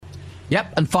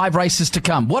Yep, and 5 races to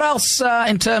come. What else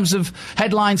in terms of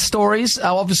headline stories?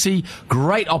 Obviously,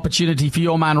 great opportunity for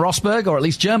your man Rosberg, or at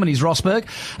least Germany's Rosberg,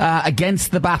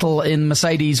 against the battle in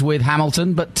Mercedes with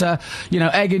Hamilton. But,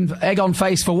 egg on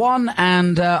face for one,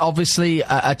 and obviously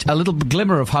a little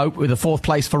glimmer of hope with a 4th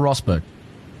place for Rosberg.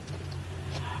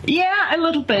 Yeah, a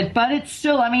little bit, but it's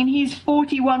still, he's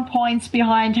 41 points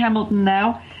behind Hamilton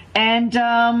now. And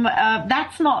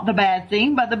that's not the bad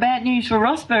thing, but the bad news for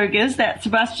Rosberg is that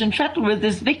Sebastian Vettel, with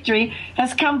this victory,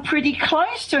 has come pretty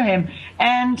close to him.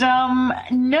 And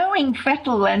knowing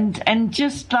Vettel and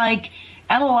just like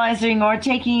analyzing or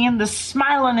taking in the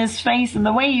smile on his face and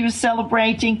the way he was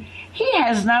celebrating, he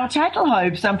has now title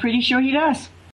hopes. I'm pretty sure he does.